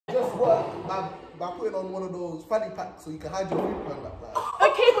by putting on one of those fanny packs so you can hide your food pan like that.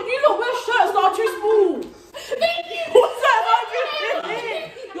 Okay, but you lot wear shirts that are too small. What's that about you?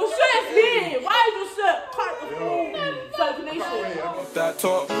 Your shirt is here. Why is your shirt tight for circulation? That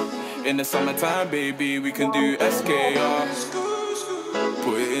top in the summertime, baby, we can do SKR.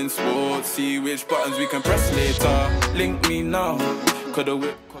 Put it in sports, see which buttons we can press later. Link me now, could the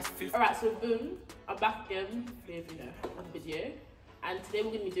whip cost 50. Alright, so boom, I'm back again with a video. And today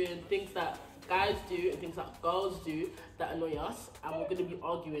we're going to be doing things that guys do and things that girls do that annoy us. And we're going to be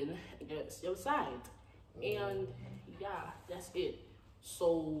arguing against your side. And yeah, that's it.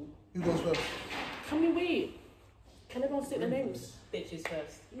 So... Who goes first? Can we wait? Can everyone state their names? Bitches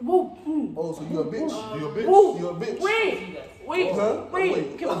first. Whoa, Oh, so you're a bitch? You're a bitch? Whoa. You're a bitch? Wait.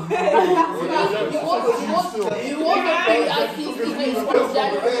 Wait.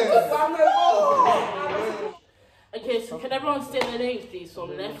 Okay, so can everyone state their names, please,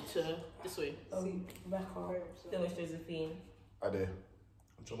 from left to this way? Rebecca. Then was Josephine. Ade.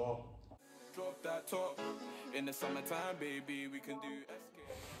 Jamal. Drop that top in the summertime, baby, we can do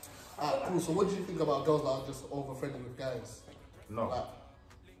SKR. Alright, cool. So what do you think about girls that are just over-friendly with guys? No. Like,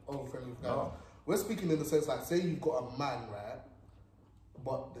 over-friendly with guys? No. We're speaking in the sense, like, say you've got a man, right?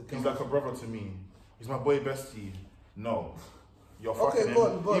 But the He's like a brother to me. He's my boy bestie. No. You're fucking Okay, him. go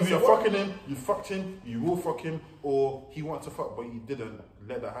on. Either So you're what- fucking him, you fucked him, you will fuck him, or he wants to fuck, but you didn't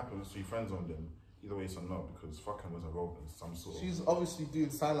let that happen, so you friends on them. Either way, it's a no, because fucking was a role in some sort of... She's obviously doing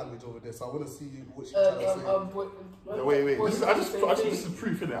sign language over there, so I want to see what she's trying to say. Wait. This is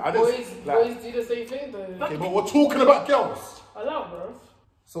proof, innit? Boys do the same thing though. Okay, but we're talking about girls. Allow, bro.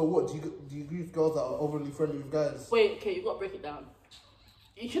 So what, do you agree with girls that are overly friendly with guys? Wait, okay, you got to break it down.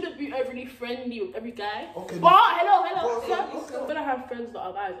 You shouldn't be overly friendly with every guy. Okay. But, hello. Okay. You're going to have friends that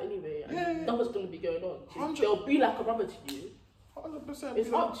are guys anyway. And Yeah. nothing's going to be going on. 100. They'll be like a brother to you. 100%.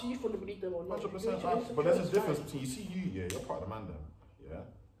 It's up to you for to believe them or not. 100%. But there's a difference between, you see you're part of the man then,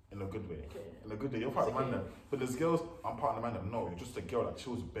 yeah? In a good way. Okay. In a good way, you're part of the man then. But there's girls, I'm part of the man then. No, you're just a girl that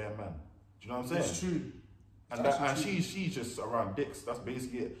chills with bare man. Do you know what I'm saying? It's true. And she's just around dicks. That's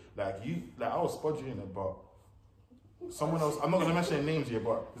basically it. Like I was spudging it, but someone else. I'm not gonna mention their names here,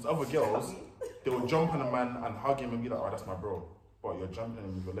 but there's other girls. They will jump on a man and hug him and be like, "Oh, that's my bro." But you're jumping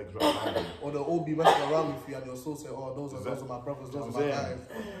him with your legs right behind him. Or they'll all be messing around with you and you'll still say, "Oh, those are my brothers, those are my guys."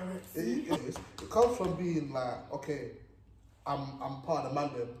 It comes from being like, okay, I'm part of the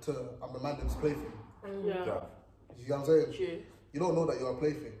man them to I'm the man them's plaything. Yeah. You know what I'm saying? True. You don't know that you're a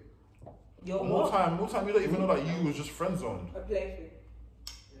plaything. You're More what? time, you don't even know that you was just friend zoned. A plaything.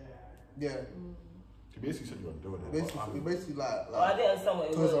 Yeah. He basically said you were doing it. Basically like Oh, I didn't understand what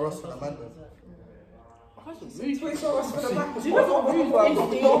it Toys was. R Us and Amanda.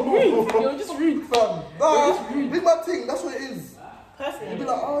 You're just rude. Fam, nah, big man thing, that's what it is. Personally, You'll be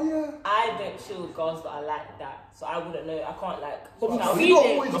like, oh yeah. I don't chill with girls that are like that, so I wouldn't know. I can't like. But we've shout- seen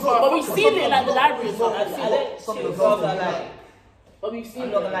it. But we've seen it like the library. I don't chill with girls that are like. But we've seen I'm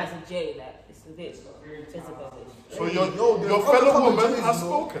it. not gonna lie to Jay, like it's a bit Jezebel. So your fellow woman has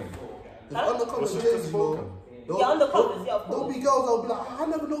spoken. There's undercover Your sister J's, you know. spoken. Yeah, undercovers, yeah, of There'll course. be girls that'll be like, I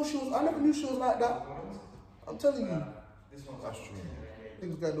never knew she was like that. I'm telling you. That's true.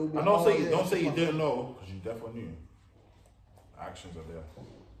 Things that don't be. And don't say you didn't know, because you definitely knew. Actions are there.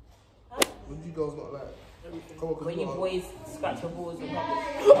 What do you girls not like? Come on, When you boys scratch your balls in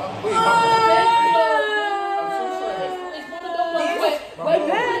public.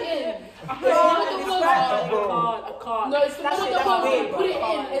 I can't. No, it's not That's the one weird, who put it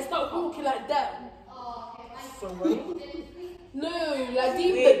bro. in and start walking like that. So what? No, like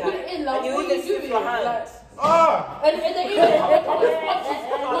deep, Weird, they put it in, like and you what are you even slip doing? your hand. Like, Ah! and they even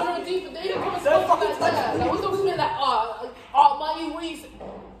come and deep, they even come and touch like that. Like what's the woman like? My what you say?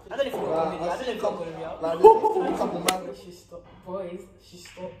 I don't know if you're going with me. I don't know if you're going with me. Like, there's a couple man. She stopped, boys. She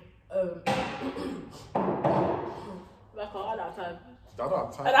stopped. Like, I don't have time. I don't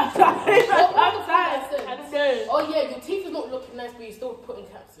have time. I don't have time. I don't know. Oh yeah, your teeth is not looking nice, but you're still putting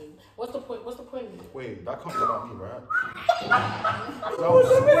caps in. What's the point? Wait, that can't be about me, right? I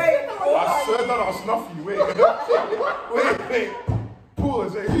swear that I'll snuff you. Wait.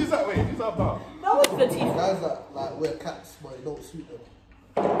 Pause. Who's that? Who's that about? That was the teeth. Guys that like wear caps but it don't suit them.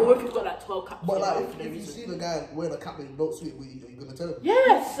 Or if you've got like 12 caps. But like if you see the guy wearing a cap that don't suit him, are you gonna tell him?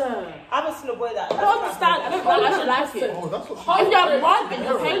 Yes. I haven't seen a boy that. I don't understand. I don't actually like it. Oh, that's what. If you have one and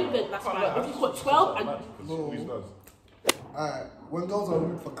you're paying them, that's fine. If you've got 12 and... Always does. Alright, when girls are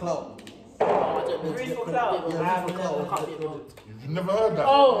rude for clout. Oh, I don't know. Rude for clout. Yeah, I rude for clout. I can't be involved. You've never heard that?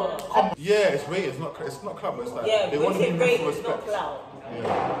 Oh. Yeah, it's rated. It's not club, but it's like Yeah, they but want to it's be great. met for It's not respect. clout.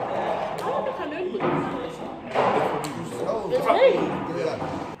 Yeah. I don't think I know anybody. Oh, It's me. yeah,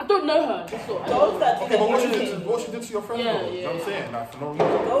 like, I don't know her. That's all. Those that do Okay, but that what she did to your friend, though? You know what I'm saying? Like, for no reason.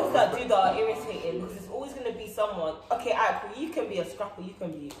 those that do that are irritating because there's always going to be someone. Okay, alright, cool. You can be a scrapper, you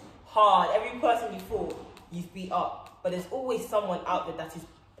can be hard. Every person you fought, you've beat up. But there's always someone out there that is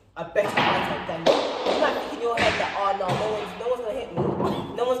a better fighter than you. You might think in your head that, oh no, no one's going to hit me.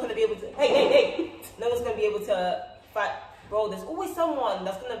 No one's going to be able to, hey. No one's going to be able to fight. Bro, there's always someone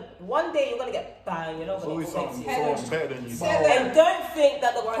that's going to, one day you're going to get banged. You're not going to someone better than you. And don't think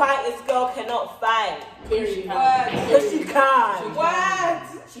that the quietest girl cannot fight. Period. Because she can. What?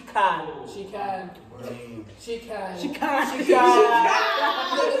 She can. She can. She can. She can.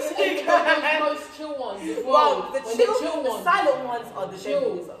 The most chill ones as well. Well, the chill silent ones are the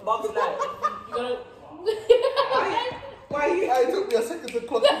chill. Bob's like, You gotta. why you? It took me a second to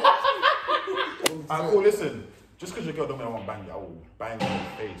clock. Alright, cool, listen. Just because your girl don't mean I want to bang you, I will bang you in the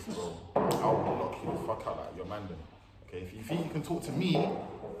face, bro. I will knock you the fuck out like your man them. Okay, if you think you can talk to me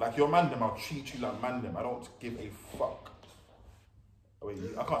like your man them, I'll treat you like man them. I don't give a fuck. Oh, wait,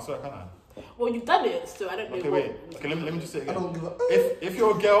 I can't swear, can I? Well, you've done it, so I don't know. Okay, wait. Okay, let me just say it I again. don't give a. If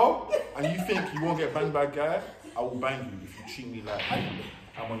you're a girl and you think you won't get banged by a guy, I will bang you if you treat me like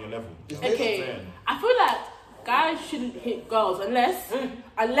I'm on your level. You know what I'm Okay, saying? I feel like guys shouldn't hit girls unless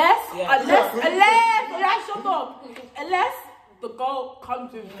the girl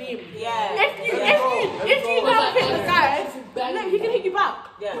comes with him. Yeah. If you now hit the guy, no, he can hit you back.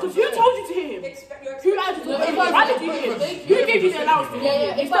 Yeah. Because who told you to hit him? Who asked you to hit him? Why did you hit him? Who gave you the allowance to hit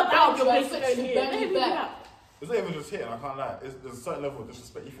him? It's not out of your place to hit him. Let him hit you back. It's not even just hitting, I can't lie. There's a certain level of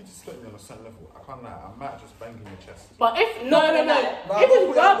disrespect. If you disrespect me on a certain level, I can't lie. I might just bang in your chest. But if no, if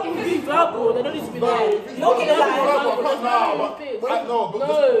it's verbal, then don't need to be like. If it's verbal,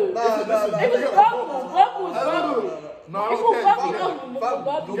 Verbal is verbal. No, I don't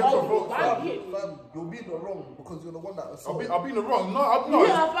care. You'll be in the wrong because you're the one that assaulted. I'll be in the wrong. I'm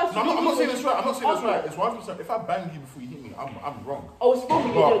not saying it's right. I'm not saying it's right. It's 100%. If I bang you before you hit me, I'm wrong. Oh, it's wrong.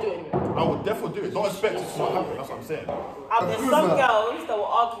 You're gonna do it anyway. I would definitely do it. Don't expect it to not happen. That's what I'm saying. There's some girls that will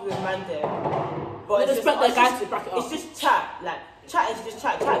argue with man there, but They expect their guys to back it up. It's just chat. Like chat is just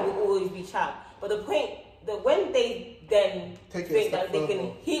chat. Chat will always be chat. But the point that when they then think that they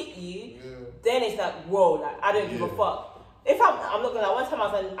can hit you, then it's like, whoa, like I don't give a fuck. If I'm not gonna lie, one time I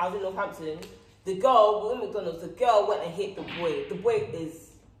was in Northampton, the girl, we were in McDonald's, the girl went and hit the boy. The boy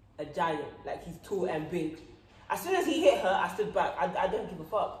is a giant, like he's tall and big. As soon as he hit her, I stood back. I don't give a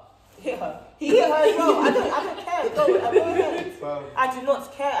fuck. Hit her. He hit her as well. I don't care. I do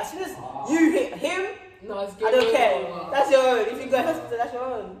not care. As soon as you hit him, No, it's I don't care. That's your own. If you go to hospital, that's your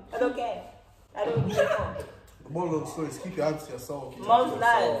own. I don't care. I don't give a fuck. The moral of the story is keep your hands to yourself. Mom's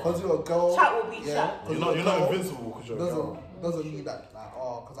life. Because you're a girl. Chat will be chat. You're not invincible because you're a girl. Doesn't mean that, like,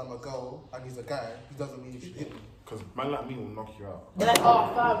 oh, because I'm a girl and he's a guy, he doesn't mean you should hit me. Because man like me will knock you out.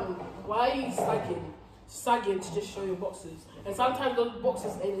 Oh, fam, why are you sagging to just show your boxes? And sometimes those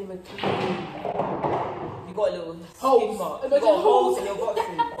boxes ain't even clean. You got a little Holes. skin mark. You Imagine got holes. holes in your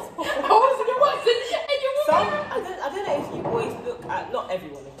boxes. Holes in your boxes. I don't know if you boys look at, not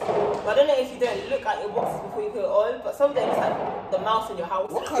everyone, but I don't know if you don't look at your boxes before you put it on, but some days it's like the mouse in your house.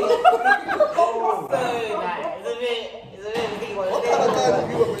 What kind of so like, it's a bit big one. What kind of guy have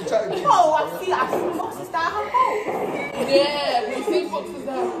you ever been chatting to? Oh, I've seen boxes that have holes. Yeah, we've seen boxes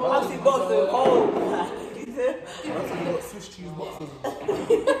that have holes. I've seen boxes with holes. That's how you got Swiss cheese boxes. I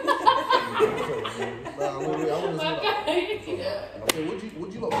want to know that. Okay, would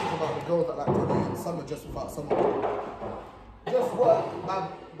you not think about the girls that like to do summer just without summer? Just work by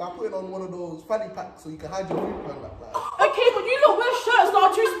putting on one of those fanny packs so you can hide your food pan like that. Okay, but you lot wear shirts that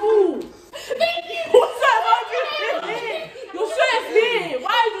are too small. Your shirt are too big. Your shirt is big.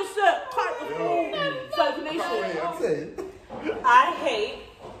 Why is your shirt tight for circulation? I'm saying. I hate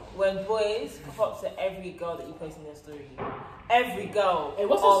when boys come up to every girl that you post in their story. Every girl. Hey,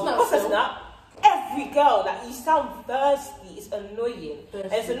 what's a snap? Every girl, like you sound thirsty. It's annoying.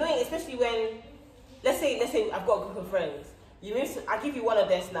 And it's annoying, especially when, let's say I've got a group of friends. I give you one of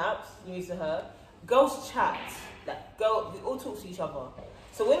their snaps. You move to her. Girls chat. Like we all talk to each other.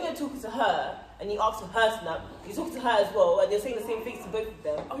 So when you're talking to her and you ask for her snap, you talk to her as well, and you're saying the same things to both of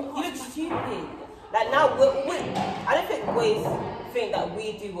them. You look stupid. Like now, I don't think boys think that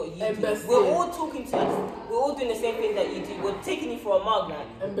we do what you do. We're all talking to us. We're all doing the same thing that you do. We're taking you for a mug, like.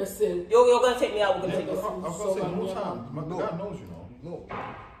 Imbecile. You're gonna take me out. We're gonna take you. I've got to say, more time. The guy knows, you know. No.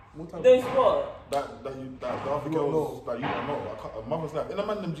 More time. Those what? That the other girls that you don't know. A mother's like in a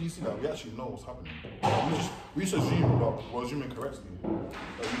man them GC that we actually know what's happening. We just assume, but we're assuming correctly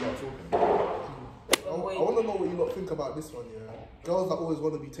that you are talking. I want to know what you lot think about this one, yeah? Girls that always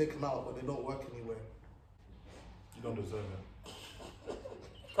want to be taken out, but they don't work anywhere. You don't deserve it.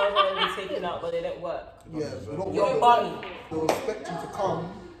 Girls are only taken out, but they don't work. Yeah, You're money. They'll expect you to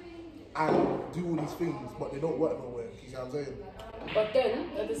come and do all these things, but they don't work nowhere. You see what I'm saying? But then,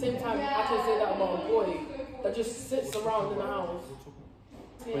 at the same time, I can say that about a boy that just sits around in the house.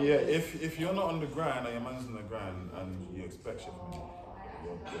 But yeah, if you're not on the grind and your man's on the grind and you expect shit from him,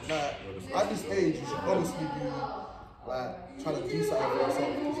 Like, at this age, you should honestly be like trying to do something for yourself.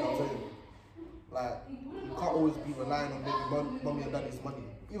 You see what I'm saying? Like, you can't always be relying on maybe mommy and daddy's money.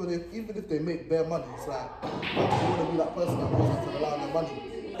 Even if they make bare money, it's like you want to be that person that always has to rely on their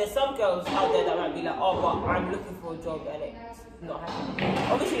money. There's some girls out there that might be like, oh, but I'm looking for a job and it's not happening.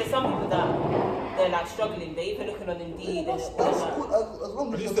 Obviously, there's some people that they're like struggling. They're even looking on Indeed. That's and good as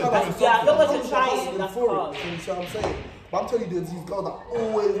long as you're trying. as long as you're trying, that's for calm. it. You see what I'm saying? But I'm telling you, there's these girls that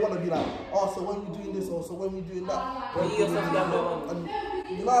always want to be like, oh, so when we doing this or so when we doing that. But you yourself have no money. And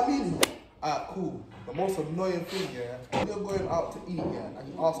you know what I mean? Alright, cool. The most annoying thing, yeah, when you're going out to eat, yeah, and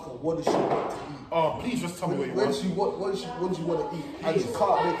you ask her what does she want to eat. oh, please just tell me what you want. What do you want to eat? And she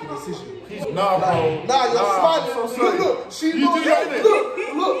can't make a decision. Please, nah, bro. Nah, you're smiling. I'm so sorry. Look, she You knows do that, innit?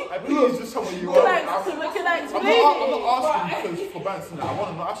 Look. Please just tell me what you want. Can I I'm explain not asking because for bands now.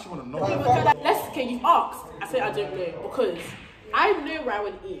 I actually want to know. Okay, you've asked. I say I don't know because I know where I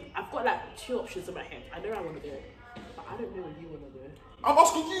want to eat. I've got like 2 options in my head. I know where I want to go, but I don't know where you want to go. I'm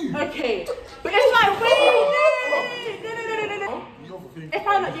asking you. Okay, but it's like wait, no. If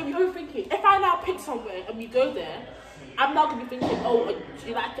I like, you're overthinking. If I now pick somewhere and we go there, I'm not gonna be thinking, oh, do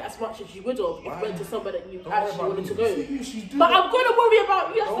you like it as much as you would have if you went to somewhere that you actually wanted to go. But I'm gonna worry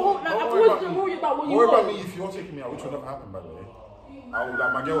about you. That's the whole. Like, I'm always gonna worry about what you want. Worry about me if you're taking me out, which will never happen, by the way.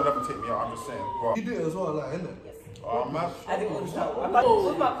 Like my girl will never take me out. I'm just saying. But You do it as well, like, innit? oh man. I didn't want to tell.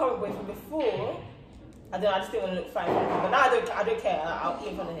 With my current boyfriend before, I just didn't want to look fine. But now I don't care. I'll eat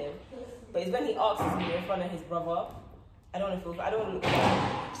in front of him. But it's when he asks me in front of his brother. I don't want to look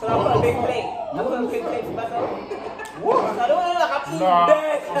fine. So I put a big plate. I put a big plate for myself. What? So I don't want to look like I'm eating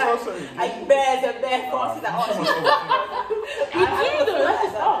bears. I'm so sorry. I eat bears and bear crosses. You do though. That's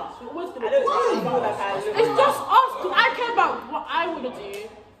just us. I don't feel like I look. It's just us. Cause I care about what I want to do,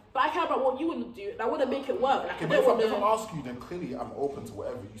 but I care about what you want to do, and I want to make it work. Like, Okay, I but don't want if I'm to. asking you, then clearly I'm open to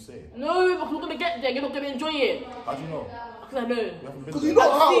whatever you say. No, because we're gonna get there. You're not gonna enjoy it. How do you know? Because I know. You haven't been Because there. you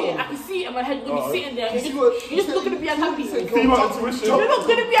know I how. can see it in my head. You're gonna be sitting there. You see You're just not gonna be as happy. Female intuition. You're not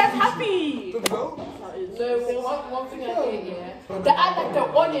gonna be as happy. You know? No, one thing I hear, yeah. They act like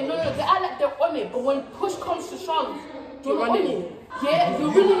they're on it. No, they act like they're on it. But when push comes to shove, you're not on it. Yeah,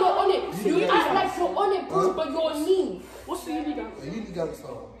 you're really not on it. You act like you're on it, bro, but you're on me. What's the uni gangster? A uni gangster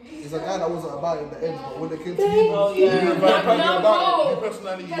is a guy that wasn't about it in the end, but when they came to me, Oh yeah. You about No. it. Your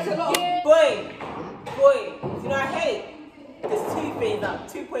personality. There's a lot. Boy, you know I hate. There's 2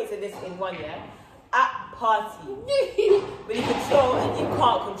 things, 2 points in this in one, yeah. At party, when you control and you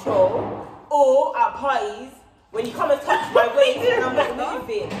can't control, or at parties when you come and touch my waist and I'm not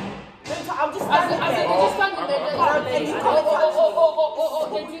moving. I'm just standing there. Just standing there. And you come and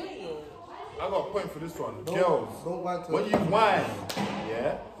touch me. I got a point for this one. Girls, don't whine to when you whine,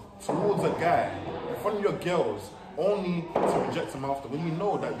 yeah, towards a guy, in front of your girls, only to reject him after, when you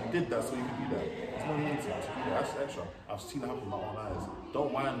know that you did that so you can do that. There's no need to do that. That's extra. I've seen it happen with my own eyes.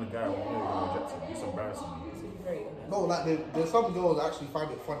 Don't whine the guy when you're going to reject him. It's embarrassing. no, like there's some girls that actually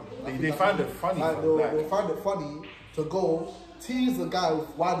find it funny. They find it funny. Like they'll find it funny to go tease the guy with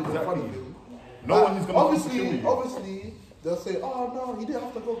why did in front of him. No one is going to obviously, obviously they'll say, oh no, he didn't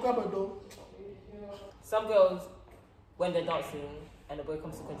have to go grab her though. Some girls, when they're dancing and the boy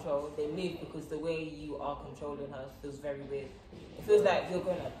comes to control, they move because the way you are controlling her feels very weird. It feels like you're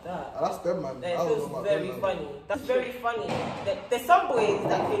going like that. That's them, man. It feels very funny. That's very funny. There's some boys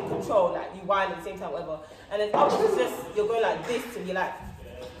that can control, like you whine at the same time, whatever. And then others, it's just you're going like this and you're like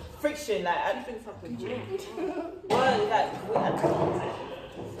friction, like everything's happening. Well, like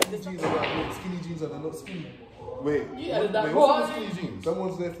Skinny jeans are like skinny jeans and they're not skinny. Wait, that what's the skinny jeans?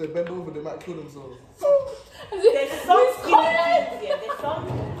 Someone's there, if they bend over, they might kill themselves. there's some skinny jeans, yeah,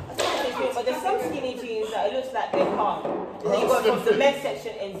 but there's some skinny jeans that it looks like they're calm. And then you got from the men's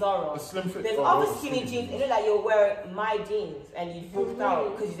section in Zara. A slim fit. There's other skinny jeans, it looks like you're wearing my jeans and you walked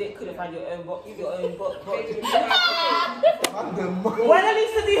out because you couldn't find your own body. When I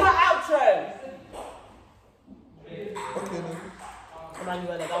need to do her outro. Okay then.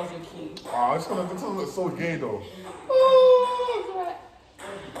 Emmanuel, that was your cue. Oh, it's gonna look so gay though.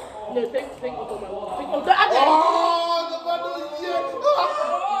 No, think of my wall. Think of Oh,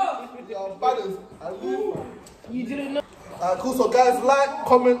 the banners. You didn't know. Cool. So guys, like,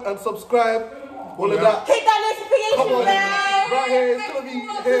 comment, and subscribe. All of that. Hit that Come notification on, bell. right here. It's gonna be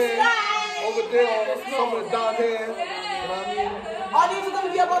here, over there, somewhere down here. You know what I mean? Are these going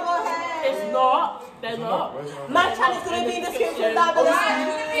to be above our head? It's not. They're not. My channel's going to be in the description down below.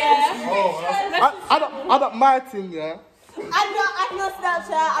 Yeah. I don't my thing, yeah. I know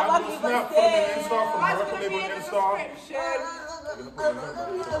Snapchat. I'm not even Snap, put them in Insta, from the record label Insta.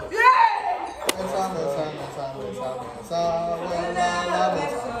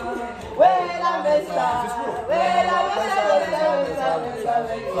 Wella Mensah.